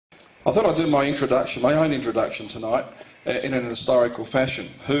I thought I'd do my introduction, my own introduction tonight, in an historical fashion.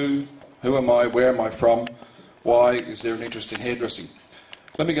 Who am I? Where am I from? Why is there an interest in hairdressing?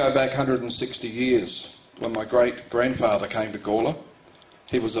 Let me go back 160 years when my great-grandfather came to Gawler.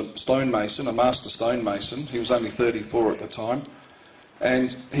 He was a stonemason, a master stonemason. He was only 34 at the time.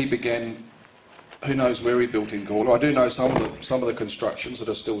 And he began, who knows where he built in Gawler. I do know some of the constructions that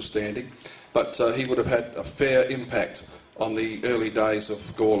are still standing, but he would have had a fair impact on the early days of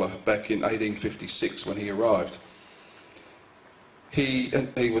Gawler back in 1856 when he arrived. He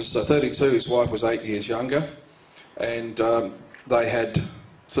was 32, his wife was 8 years younger, and they had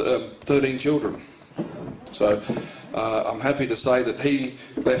 13 children. So I'm happy to say that he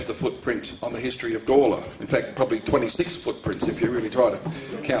left a footprint on the history of Gawler. In fact, probably 26 footprints if you really try to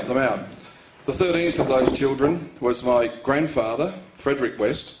count them out. The 13th of those children was my grandfather, Frederick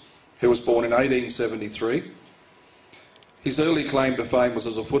West, who was born in 1873. His early claim to fame was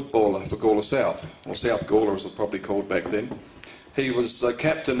as a footballer for Gawler South, or South Gawler as it was probably called back then. He was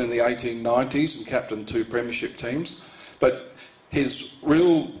captain in the 1890s and captained 2 premiership teams, but his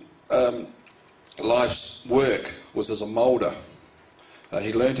real life's work was as a moulder.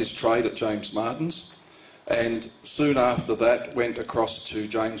 He learnt his trade at James Martin's, and soon after that went across to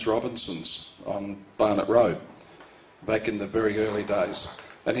James Robinson's on Barnet Road, back in the very early days.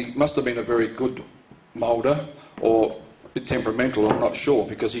 And he must have been a very good moulder, or a bit temperamental, I'm not sure,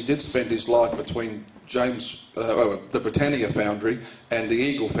 because he did spend his life between the Britannia foundry and the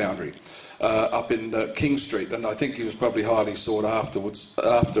Eagle foundry up in King Street, and I think he was probably highly sought after,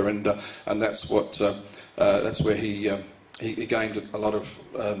 and that's where he gained a lot of.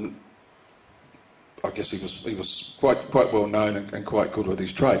 I guess he was quite well known and quite good with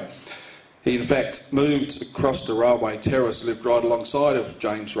his trade. He in fact moved across to Railway Terrace, lived right alongside of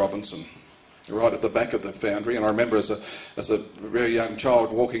James Robinson, right at the back of the foundry. And I remember as a very young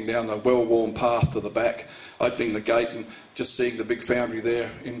child walking down the well-worn path to the back, opening the gate and just seeing the big foundry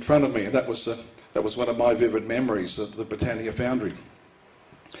there in front of me. And that was one of my vivid memories of the Britannia foundry.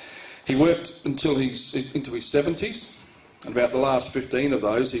 He worked until he's into his 70s. And about the last 15 of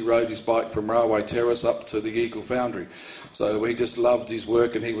those, he rode his bike from Railway Terrace up to the Eagle Foundry. So he just loved his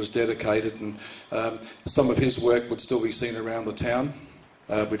work, and he was dedicated, and some of his work would still be seen around the town.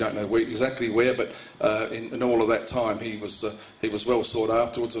 We don't know exactly where, but in all of that time, he was well sought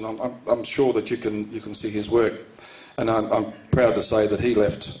afterwards, and I'm sure that you can see his work. And I'm proud to say that he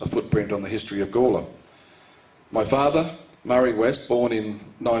left a footprint on the history of Gawler. My father, Murray West, born in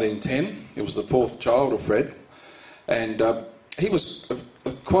 1910, he was the 4th child of Fred. And he was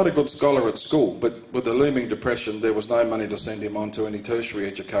quite a good scholar at school, but with the looming depression, there was no money to send him on to any tertiary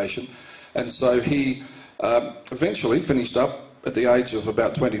education. And so he eventually finished up at the age of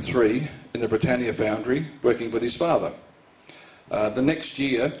about 23 in the Britannia foundry, working with his father. The next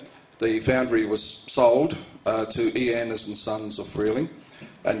year, the foundry was sold to E. Anders and Sons of Freeling,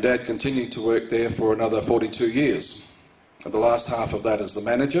 and Dad continued to work there for another 42 years. And the last half of that as the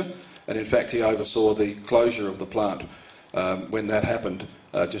manager. And in fact, he oversaw the closure of the plant when that happened,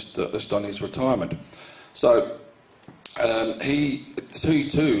 just on his retirement. So he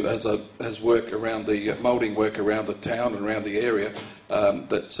too has work around the moulding work around the town and around the area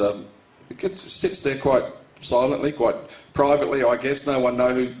that sits there quite silently, quite privately, I guess. No one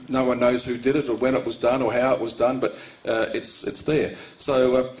knows who did it or when it was done or how it was done, but it's there.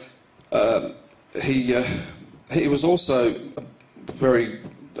 So he was also very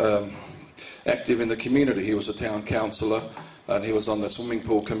active in the community. He was a town councillor, and he was on the swimming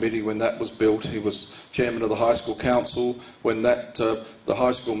pool committee when that was built. He was chairman of the high school council when the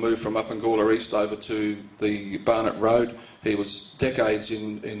high school moved from up in Gawler East over to the Barnet Road. He was decades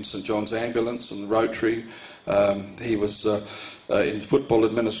in St John's Ambulance and Rotary. He was in football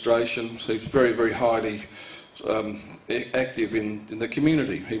administration. So he was very, very highly active in the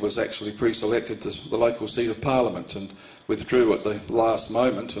community. He was actually pre-selected to the local seat of Parliament and withdrew at the last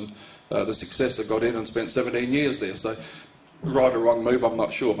moment, and the successor got in and spent 17 years there. So right or wrong move, I'm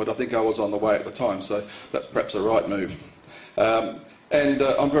not sure, but I think I was on the way at the time, so that's perhaps a right move. And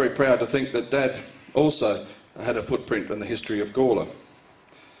I'm very proud to think that Dad also had a footprint in the history of Gawler.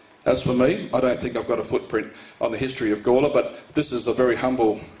 As for me, I don't think I've got a footprint on the history of Gawler, but this is a very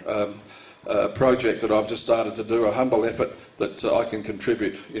humble project that I've just started to do, a humble effort that I can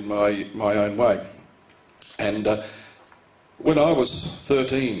contribute in my own way. And when I was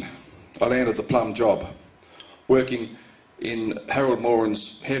 13, I landed the plum job, working in Harold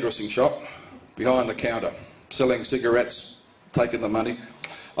Moran's hairdressing shop, behind the counter, selling cigarettes, taking the money.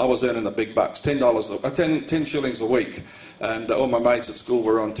 I was earning the big bucks, 10 shillings a week, and all my mates at school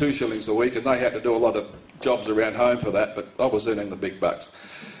were on 2 shillings a week, and they had to do a lot of jobs around home for that, but I was earning the big bucks.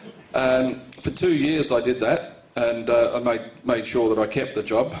 For 2 years I did that, and I made sure that I kept the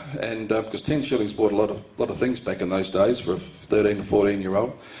job, and because 10 shillings bought a lot of things back in those days for a 13 or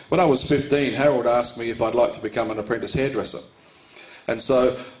 14-year-old. When I was 15, Harold asked me if I'd like to become an apprentice hairdresser, and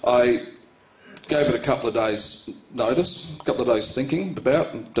so I gave it a couple of days notice, a couple of days thinking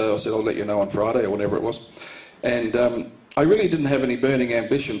about, and I said I'll let you know on Friday or whenever it was. And I really didn't have any burning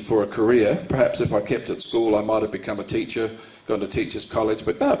ambition for a career. Perhaps if I kept at school I might have become a teacher, gone to teachers college,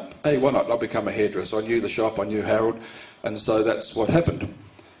 but no, hey, why not? I'll become a hairdresser. I knew the shop, I knew Harold, and so that's what happened.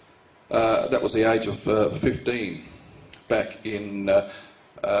 That was the age of 15 back in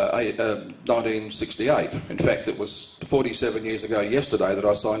 1968. In fact, it was 47 years ago yesterday that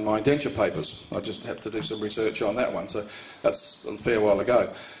I signed my indenture papers. I just had to do some research on that one, so that's a fair while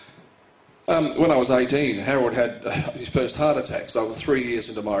ago. When I was 18, Harold had his first heart attack. So I was 3 years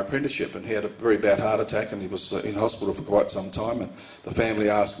into my apprenticeship, and he had a very bad heart attack, and he was in hospital for quite some time. And the family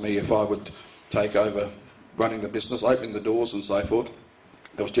asked me if I would take over running the business, opening the doors and so forth.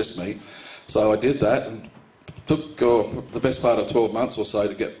 It was just me. So I did that, and took the best part of 12 months or so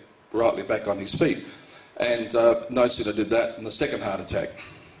to get rightly back on his feet. And no sooner did that than the second heart attack.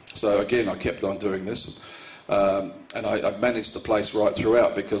 So again, I kept on doing this. And I managed the place right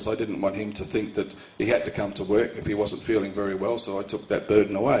throughout, because I didn't want him to think that he had to come to work if he wasn't feeling very well, so I took that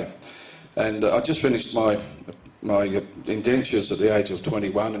burden away. And I just finished my indentures at the age of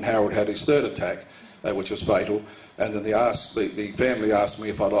 21, and Harold had his third attack, which was fatal, and then the family asked me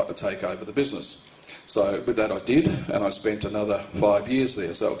if I'd like to take over the business. So with that I did, and I spent another 5 years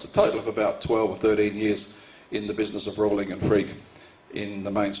there. So it's a total of about 12 or 13 years in the business of ruling and freak in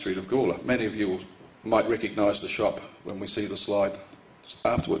the main street of Gawler. Many of you might recognise the shop when we see the slide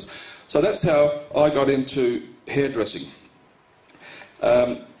afterwards. So that's how I got into hairdressing.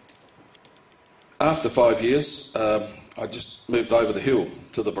 After 5 years, I just moved over the hill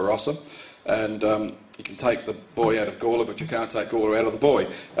to the Barossa, and you can take the boy out of Gawler, but you can't take Gawler out of the boy.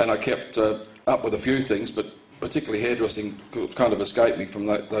 And I kept up with a few things, but particularly hairdressing kind of escaped me from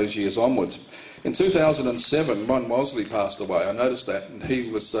those years onwards. In 2007, Ron Mosley passed away. I noticed that, and he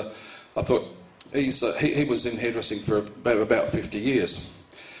was, I thought, he was in hairdressing for about 50 years.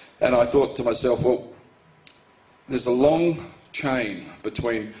 And I thought to myself, well, there's a long chain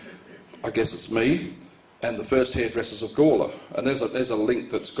between, I guess it's me, and the first hairdressers of Gawler. And there's a link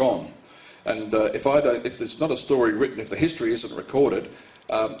that's gone. And if there's not a story written, if the history isn't recorded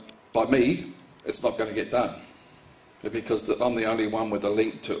by me, it's not going to get done. Because I'm the only one with a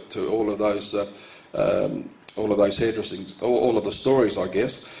link to all of those hairdressing, all of the stories, I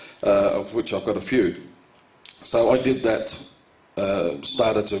guess. Of which I've got a few. So I did that,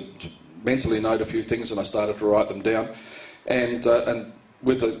 started to mentally note a few things, and I started to write them down. And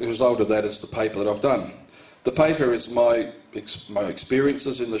with the result of that is the paper that I've done. The paper is my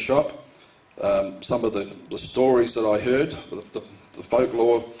experiences in the shop, some of the stories that I heard, the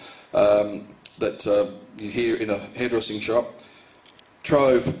folklore that you hear in a hairdressing shop.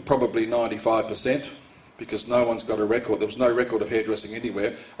 Trove probably 95%. Because no one's got a record. There was no record of hairdressing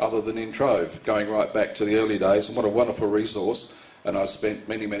anywhere other than in Trove, going right back to the early days, and what a wonderful resource. And I spent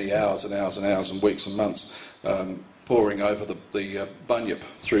many, many hours and hours and hours and weeks and months poring over the bunyip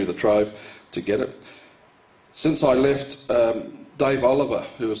through the Trove to get it. Since I left, Dave Oliver,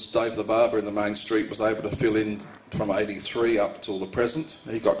 who was Dave the Barber in the main street, was able to fill in from 83 up till the present.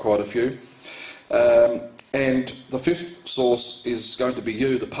 He got quite a few. And the fifth source is going to be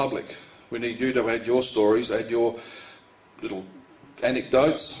you, the public. We need you to add your stories, add your little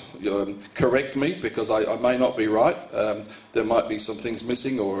anecdotes, correct me, because I may not be right. There might be some things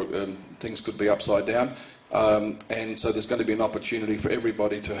missing, or things could be upside down. And so there's going to be an opportunity for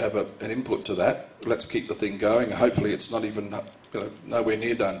everybody to have an input to that. Let's keep the thing going. Hopefully it's not even nowhere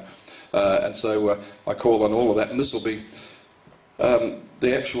near done. And so I call on all of that. And this will be,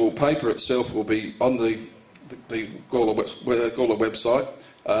 the actual paper itself will be on the Gawler website.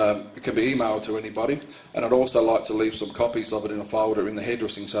 It can be emailed to anybody, and I'd also like to leave some copies of it in a folder in the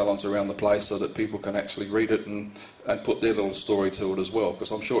hairdressing salons around the place, so that people can actually read it and put their little story to it as well,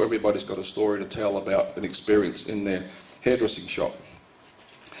 because I'm sure everybody's got a story to tell about an experience in their hairdressing shop.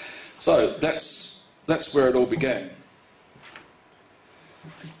 So that's where it all began.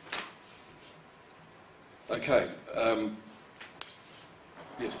 Okay.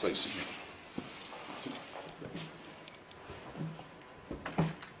 Yes, please.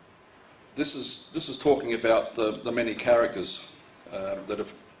 This is talking about the many characters that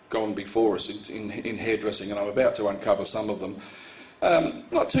have gone before us in hairdressing, and I'm about to uncover some of them.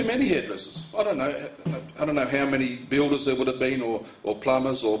 Not too many hairdressers. I don't know how many builders there would have been, or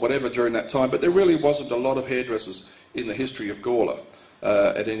plumbers, or whatever during that time, but there really wasn't a lot of hairdressers in the history of Gawler.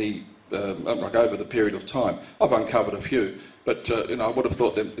 at any, like over the period of time. I've uncovered a few, but you know, I would have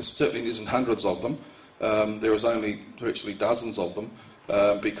thought there certainly isn't hundreds of them. There is only virtually dozens of them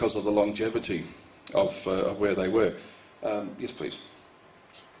because of the longevity of where they were. Yes, please.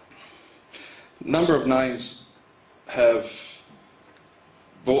 Number of names have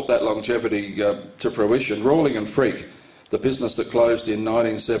brought that longevity to fruition. Rawling and Freak, the business that closed in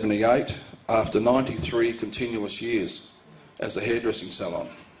 1978 after 93 continuous years as a hairdressing salon.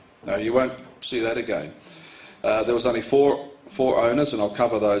 Now, you won't see that again. There was only four owners, and I'll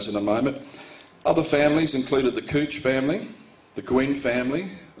cover those in a moment. Other families included the Cooch family, the Gwynn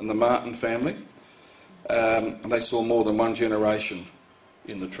family, and the Martin family. And they saw more than one generation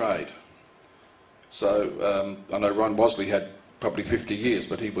in the trade. So I know Ron Wasley had probably 50 years,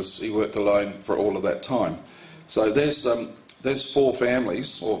 but he worked alone for all of that time. So there's four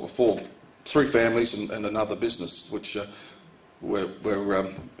families, or three families and another business, which were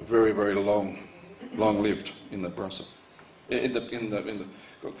very, very long-lived in the process.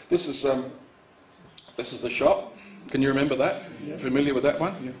 This is the shop. Can you remember that? Yeah. Familiar with that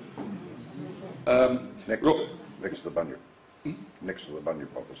one? Yeah. Next to the bunyip. Next to the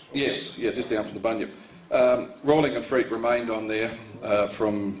bunyip office. Yes, yeah, just down from the bunyip. Rawling and Freak remained on there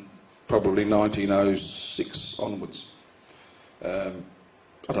from probably 1906 onwards. I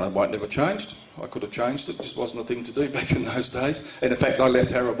don't know why it never changed. I could have changed it, just wasn't a thing to do back in those days. And in fact, I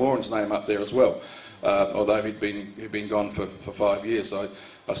left Harold Moran's name up there as well. Although he'd been gone for 5 years, I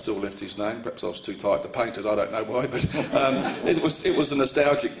still left his name. Perhaps I was too tight to paint it, I don't know why, but it was a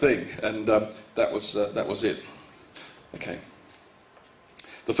nostalgic thing, and that was it. Okay.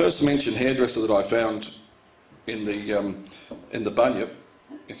 The first mentioned hairdresser that I found in the bunyip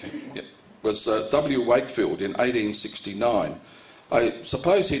was W. Wakefield in 1869. I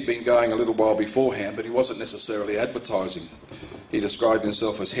suppose he'd been going a little while beforehand, but he wasn't necessarily advertising. He described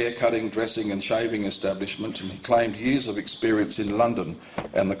himself as hair-cutting, dressing and shaving establishment, and he claimed years of experience in London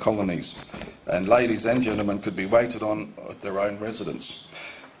and the colonies. And ladies and gentlemen could be waited on at their own residence.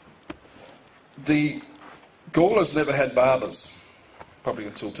 The Gawlers never had barbers, probably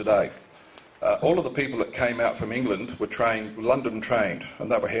until today. All of the people that came out from England were London trained,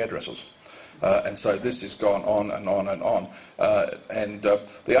 and they were hairdressers. And so this has gone on and on and on.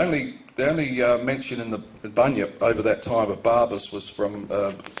 The only mention in the bunyip over that time of barbers was from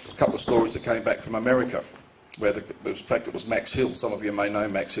a couple of stories that came back from America, where in fact it was Max Hill. Some of you may know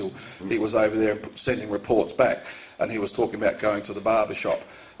Max Hill. He was over there sending reports back, and he was talking about going to the barber shop.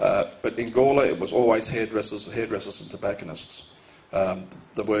 But in Gawler it was always hairdressers and tobacconists.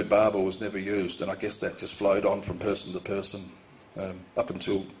 The word barber was never used, and I guess that just flowed on from person to person up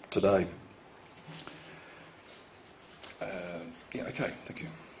until today. Yeah, okay, thank you.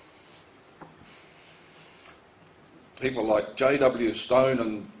 People like J.W.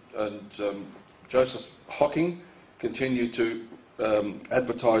 Stone and Joseph Hocking continued to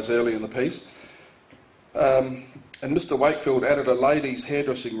advertise early in the piece. And Mr. Wakefield added a ladies'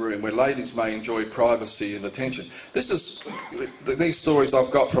 hairdressing room where ladies may enjoy privacy and attention. These stories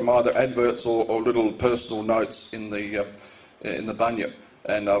I've got from either adverts or little personal notes in the bunyip.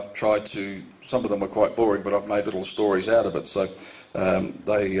 And I've tried to. Some of them were quite boring, but I've made little stories out of it. So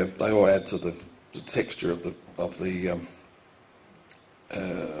they all add to the texture of the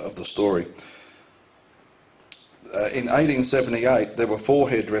story. In 1878, there were 4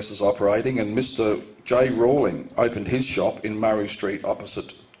 hairdressers operating, and Mr. J. Rawling opened his shop in Murray Street,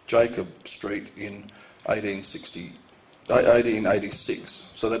 opposite Jacob Street, in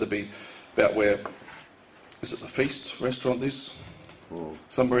 1886. So that'd be about where. Is it the Feast restaurant is?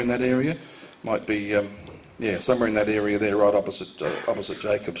 Somewhere in that area, might be, somewhere in that area there, right opposite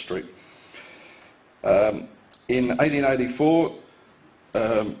Jacob Street. In 1884,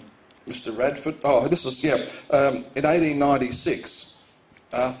 Mr. Radford. In 1896,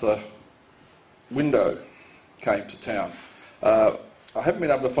 Arthur Window came to town. I haven't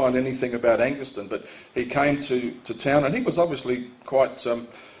been able to find anything about Anguston, but he came to town, and he was obviously quite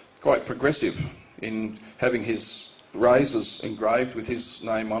progressive in having his razors engraved with his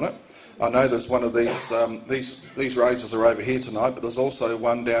name on it. I know there's one of these razors are over here tonight, but there's also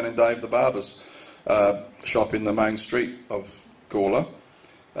one down in Dave the Barber's shop in the main street of Gawler,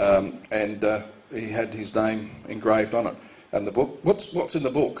 and he had his name engraved on it. And the book, what's in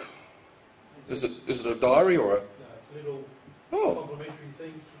the book? Is it a diary or a? No, it's a little complimentary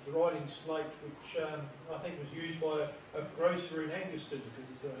thing. The writing slate, which I think was used by a grocer in Anguston, because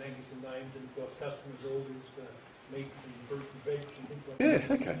it's got an Anguston name and it's got customers' orders for meat and fruit and veg and things like that.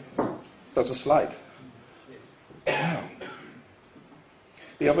 Yeah, okay. So it's a slate. Yes. Wow.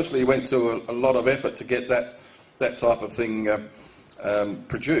 He obviously went to a lot of effort to get that type of thing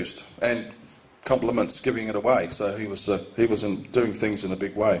produced, and compliments giving it away. So he was doing things in a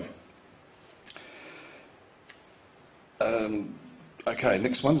big way. Okay,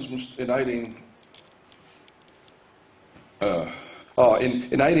 next one is in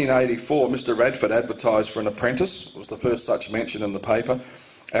 1884, Mr. Radford advertised for an apprentice. It was the first such mention in the paper.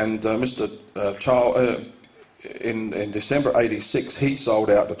 And in December 86, he sold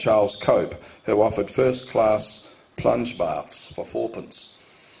out to Charles Cope, who offered first-class plunge baths for 4p.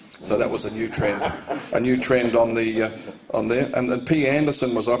 So that was a new trend on there. And then P.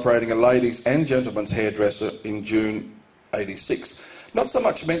 Anderson was operating a ladies' and gentlemen's hairdresser in June 86. Not so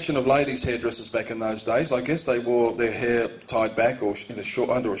much mention of ladies' hairdressers back in those days. I guess they wore their hair tied back or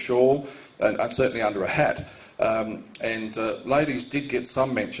under a shawl, and certainly under a hat. Ladies did get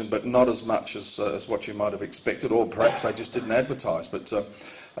some mention, but not as much as what you might have expected, or perhaps they just didn't advertise. But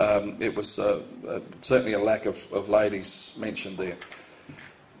it was certainly a lack of ladies mentioned there.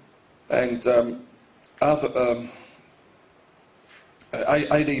 And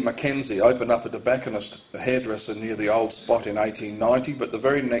A.D. Mackenzie opened up a tobacconist hairdresser near the old spot in 1890, but the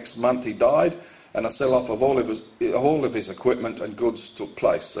very next month he died, and a sell-off of all of his equipment and goods took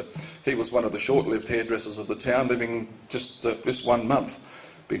place. So he was one of the short-lived hairdressers of the town, living just 1 month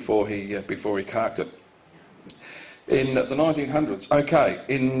before he carked it. In the 1900s,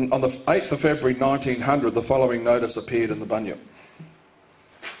 on the 8th of February 1900, the following notice appeared in the Bunyip.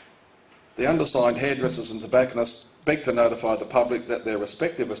 The undersigned hairdressers and tobacconists beg to notify the public that their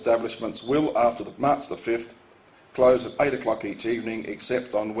respective establishments will, after March the 5th, close at 8 o'clock each evening,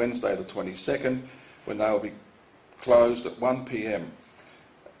 except on Wednesday the 22nd, when they will be closed at 1 p.m.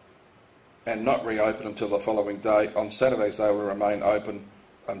 and not reopen until the following day. On Saturdays they will remain open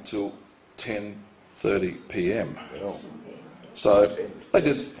until 10:30 p.m. So they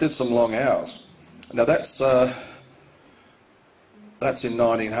did some long hours. Now that's in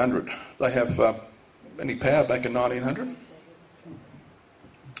 1900. They have any power back in 1900?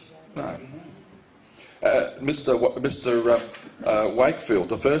 No. Mr. Wakefield,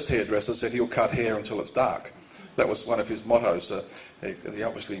 the first hairdresser, said he'll cut hair until it's dark. That was one of his mottos. He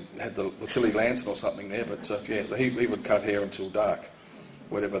obviously had the Tilly lantern or something there, but so he would cut hair until dark,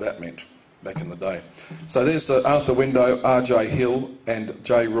 whatever that meant back in the day. So there's Arthur Window, R.J. Hill and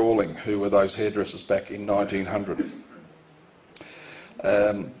J. Rawling, who were those hairdressers back in 1900.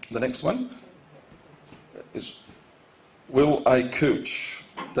 The next one is Will A. Cooch.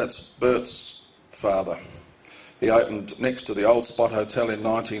 That's Bert's father. He opened next to the Old Spot Hotel in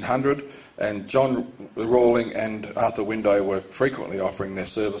 1900, and John Rawling and Arthur Window were frequently offering their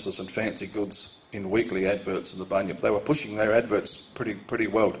services and fancy goods in weekly adverts in the Bunyip. They were pushing their adverts pretty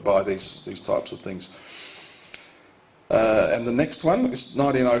well to buy these types of things. And the next one is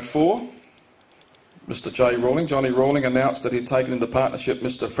 1904. Mr. Johnny Rawling, announced that he'd taken into partnership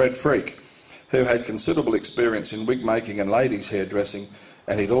Mr. Fred Freak, who had considerable experience in wig making and ladies' hairdressing,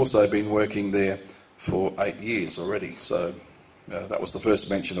 and he'd also been working there for 8 years already. So that was the first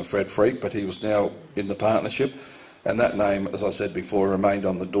mention of Fred Freak, but he was now in the partnership, and that name, as I said before, remained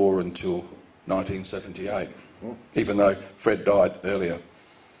on the door until 1978, even though Fred died earlier.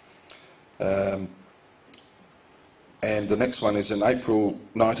 And the next one is in April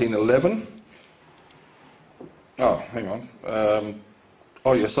 1911. Oh, hang on.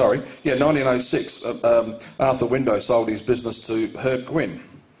 1906. Arthur Window sold his business to Herb Gwynn,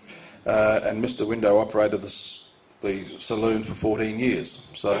 and Mr. Window operated the saloon for 14 years.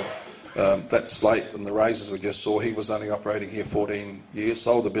 So that slate and the razors we just saw, he was only operating here 14 years,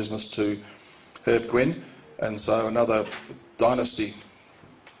 sold the business to Herb Gwynn, and so another dynasty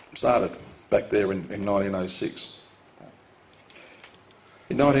started back there in 1906.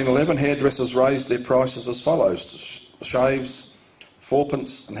 In 1911, hairdressers raised their prices as follows: shaves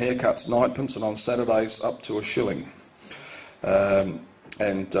 4p and haircuts 9p, and on Saturdays up to $1.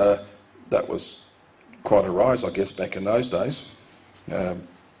 That was quite a rise, I guess, back in those days, a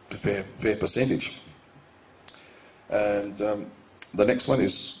fair percentage. And the next one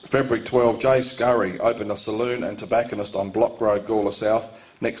is February 12. J. Scurry opened a saloon and tobacconist on Block Road, Gawler South,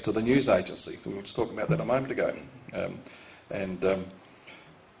 next to the news agency. We were just talking about that a moment ago.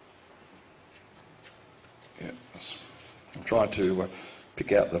 I'm trying to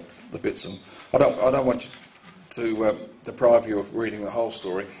pick out the bits, and I don't want to deprive you of reading the whole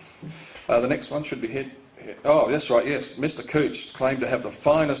story. The next one should be here. Oh, that's right. Yes, Mr. Cooch claimed to have the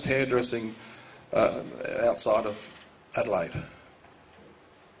finest hairdressing outside of Adelaide.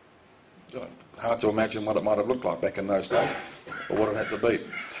 Hard to imagine what it might have looked like back in those days, or what it had to be.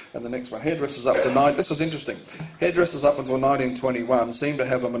 And the next one, hairdressers up to nine. This is interesting. Hairdressers up until 1921 seem to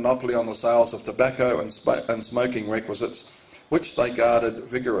have a monopoly on the sales of tobacco and smoking requisites, which they guarded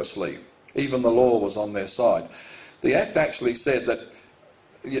vigorously. Even the law was on their side. The Act actually said that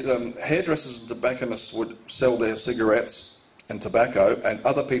hairdressers and tobacconists would sell their cigarettes and tobacco, and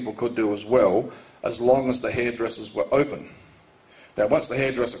other people could do as well, as long as the hairdressers were open. Now, once the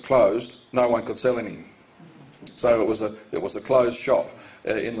hairdresser closed, no one could sell any. So it was a closed shop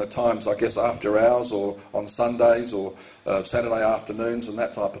in the times, I guess, after hours or on Sundays or Saturday afternoons and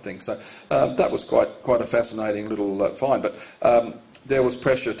that type of thing. So that was quite a fascinating little find. But there was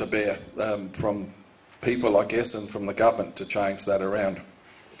pressure to bear from people, I guess, and from the government to change that around.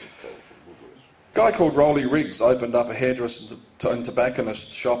 A guy called Rolly Riggs opened up a hairdresser and tobacconist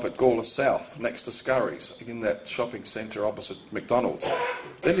shop at Gawler South, next to Scurry's, in that shopping centre opposite McDonald's.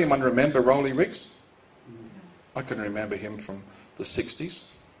 Did anyone remember Rolly Riggs? I can remember him from the 60s.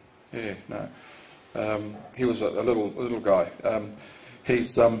 Yeah, no. He was a little guy.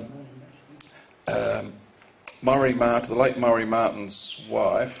 He's Murray Martin, the late Murray Martin's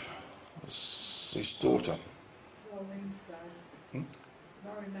wife, was his daughter. Murray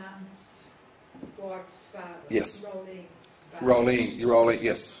Martin's wife's father. Yes. Rolling,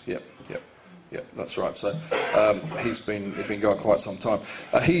 yes, yep, that's right. So he's been going quite some time.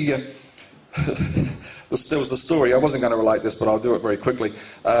 There was a story, I wasn't going to relate this, but I'll do it very quickly.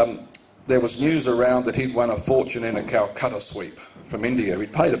 There was news around that he'd won a fortune in a Calcutta sweep from India.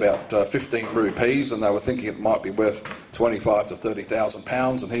 He'd paid about 15 rupees, and they were thinking it might be worth 25 to 30,000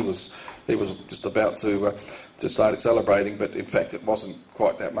 pounds, and he was just about to start celebrating, but in fact it wasn't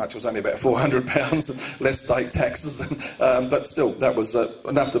quite that much. It was only about 400 pounds, less state taxes, but still, that was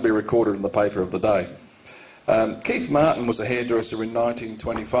enough to be recorded in the paper of the day. Keith Martin was a hairdresser in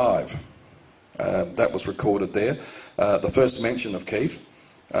 1925. That was recorded there. The first mention of Keith,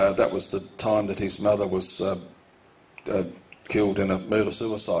 that was the time that his mother was killed in a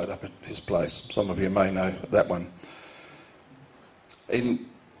murder-suicide up at his place. Some of you may know that one. In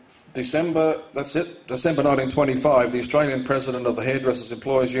December 1925, the Australian President of the Hairdressers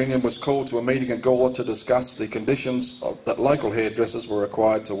Employers Union was called to a meeting in Gawler to discuss the conditions that local hairdressers were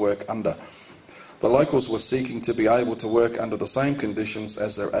required to work under. The locals were seeking to be able to work under the same conditions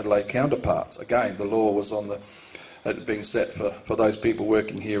as their Adelaide counterparts. Again, the law was being set for those people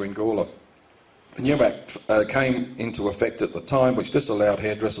working here in Gawler. The new Act came into effect at the time, which disallowed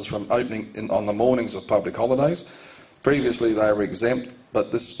hairdressers from opening on the mornings of public holidays. Previously they were exempt,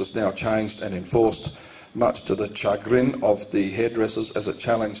 but this was now changed and enforced, much to the chagrin of the hairdressers, as it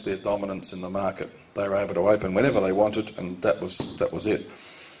challenged their dominance in the market. They were able to open whenever they wanted, and that was it.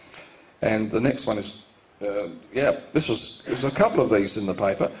 And the next one is, there's a couple of these in the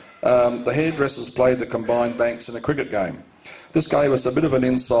paper. The hairdressers played the combined banks in a cricket game. This gave us a bit of an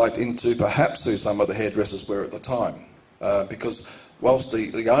insight into perhaps who some of the hairdressers were at the time, because whilst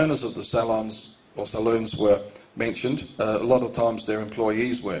the owners of the salons or saloons were mentioned, a lot of times their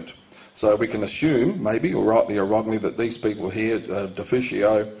employees weren't. So we can assume, maybe, or rightly or wrongly, that these people here,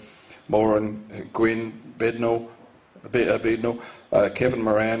 DeFuccio, Moran, Gwynn, Bednall, Kevin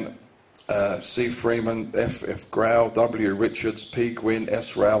Moran, C. Freeman, F. Grau, W. Richards, P. Gwynn,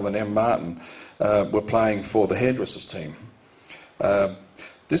 S. Rowell and M. Martin were playing for the hairdressers team.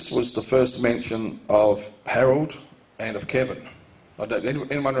 This was the first mention of Harold and of Kevin.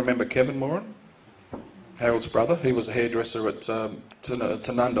 Anyone remember Kevin Moran? Harold's brother. He was a hairdresser at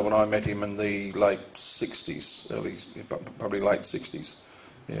Tanunda when I met him in the late 60s, probably late 60s.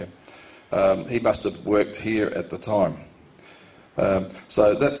 Yeah. He must have worked here at the time.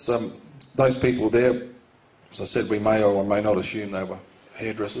 So that's those people there. As I said, we may or may not assume they were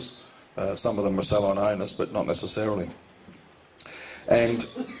hairdressers. Some of them were salon owners, but not necessarily. And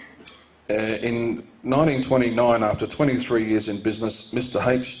in 1929, after 23 years in business, Mr.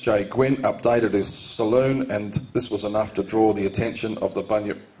 H.J. Gwynn updated his saloon, and this was enough to draw the attention of the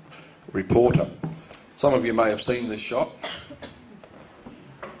Bunyip Reporter. Some of you may have seen this shop.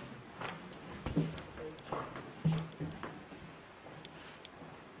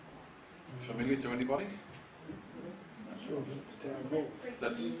 Familiar to anybody?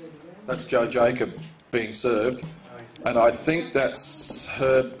 That's Joe Jacob being served, and I think that's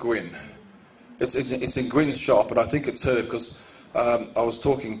Herb Gwynn. It's in Gwynn's shop, and I think it's Herb because I was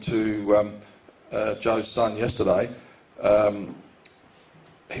talking to Joe's son yesterday.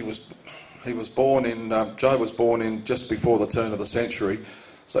 He was born in Joe was born in just before the turn of the century,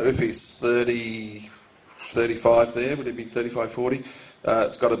 so if he's 30, 35 there, would he be 35, 40?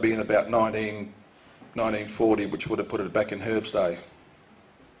 It's got to be in about 1940, which would have put it back in Herb's day.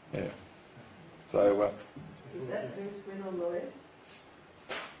 Yeah. So. Is that Bruce Gwynn on the left?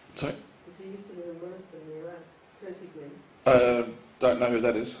 Sorry? Because he used to live in Williston near us. Percy Gwynn. Don't know who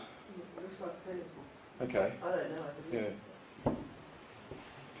that is. Looks like Percy. Okay. I don't know. Yeah.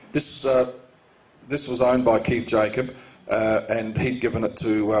 This was owned by Keith Jacob, and he'd given it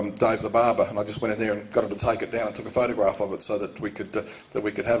to Dave the barber, and I just went in there and got him to take it down and took a photograph of it so that we could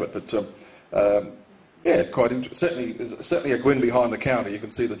have it. But yeah, it's quite interesting. There's certainly a Gwyn behind the counter. You can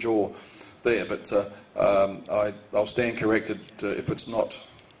see the jaw there, but I'll stand corrected if it's not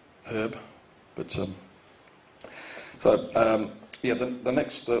Herb. But yeah, the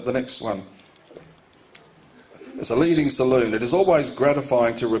next one. It's a leading saloon. It is always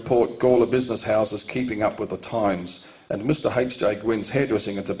gratifying to report Gawler business houses keeping up with the times, and Mr H.J. Gwyn's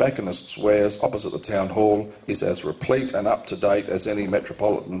Hairdressing and Tobacconist's Wares opposite the Town Hall is as replete and up-to-date as any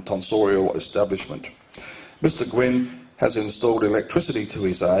metropolitan tonsorial establishment. Mr Gwyn has installed electricity to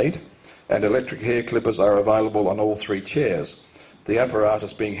his aid, and electric hair clippers are available on all 3 chairs, the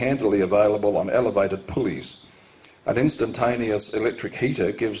apparatus being handily available on elevated pulleys. An instantaneous electric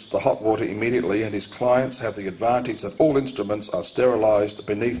heater gives the hot water immediately, and his clients have the advantage that all instruments are sterilised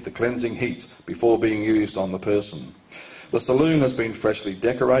beneath the cleansing heat before being used on the person. The saloon has been freshly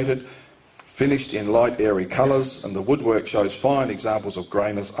decorated, finished in light airy colours, and the woodwork shows fine examples of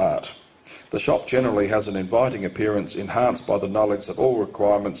grainer's art. The shop generally has an inviting appearance, enhanced by the knowledge that all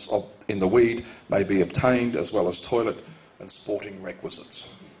requirements in the weed may be obtained, as well as toilet and sporting requisites.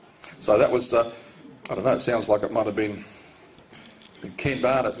 So that was... I don't know, it sounds like it might have been Ken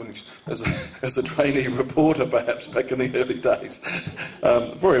Barnett as a trainee reporter, perhaps, back in the early days.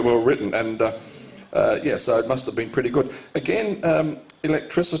 Very well written, and yeah, so it must have been pretty good. Again,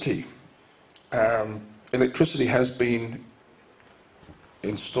 electricity. Electricity has been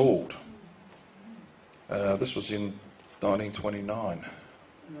installed. This was in 1929.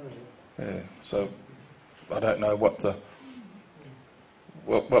 Yeah, so I don't know what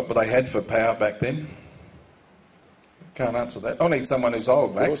they had for power back then. Can't answer that. I need someone who's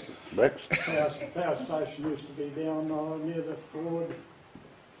old, Max. Max? Power station used to be down near the Ford,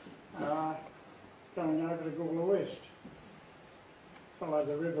 going over to Gawler West. Follow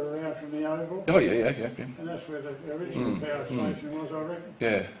the river around from the Oval. Oh, yeah. And that's where the original power station was, I reckon.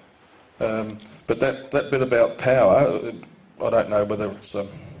 Yeah. But that bit about power, I don't know whether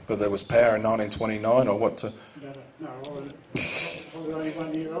there was power in 1929 or what. No, I was only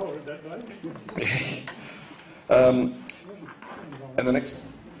 1 year old at that day. And the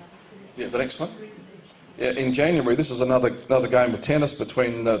next one. Yeah, in January, this is another game of tennis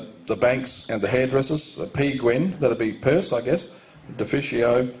between the banks and the hairdressers. P. Gwyn, that'll be Perth, I guess.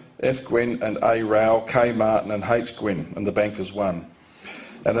 Deficio, F. Gwyn, and A. Rao, K. Martin, and H. Gwyn, and the bankers won.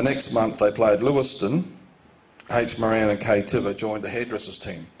 And the next month they played Lewiston. H. Moran and K. Tiver joined the hairdressers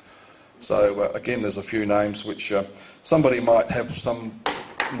team. So again, there's a few names which somebody might have some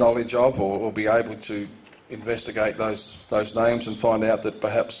knowledge of, or be able to investigate those names and find out that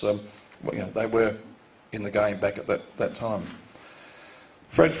perhaps they were in the game back at that time.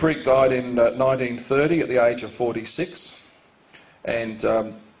 Fred Freak died in 1930 at the age of 46, and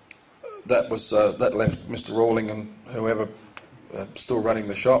that left Mr. Rawling and whoever still running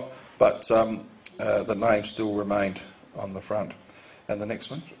the shop, but the name still remained on the front. And the next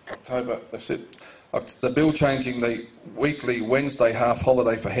one, October, that's it. The bill changing the weekly Wednesday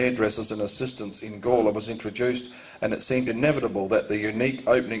half-holiday for hairdressers and assistants in Gawler was introduced, and it seemed inevitable that the unique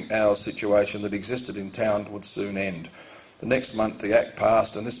opening hours situation that existed in town would soon end. The next month the Act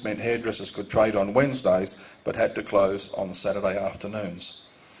passed, and this meant hairdressers could trade on Wednesdays but had to close on Saturday afternoons.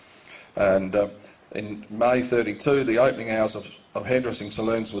 And in May 32, the opening hours of hairdressing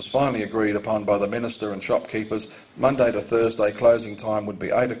saloons was finally agreed upon by the minister and shopkeepers. Monday to Thursday closing time would be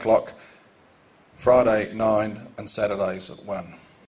 8 o'clock, Friday 9, and Saturdays at 1.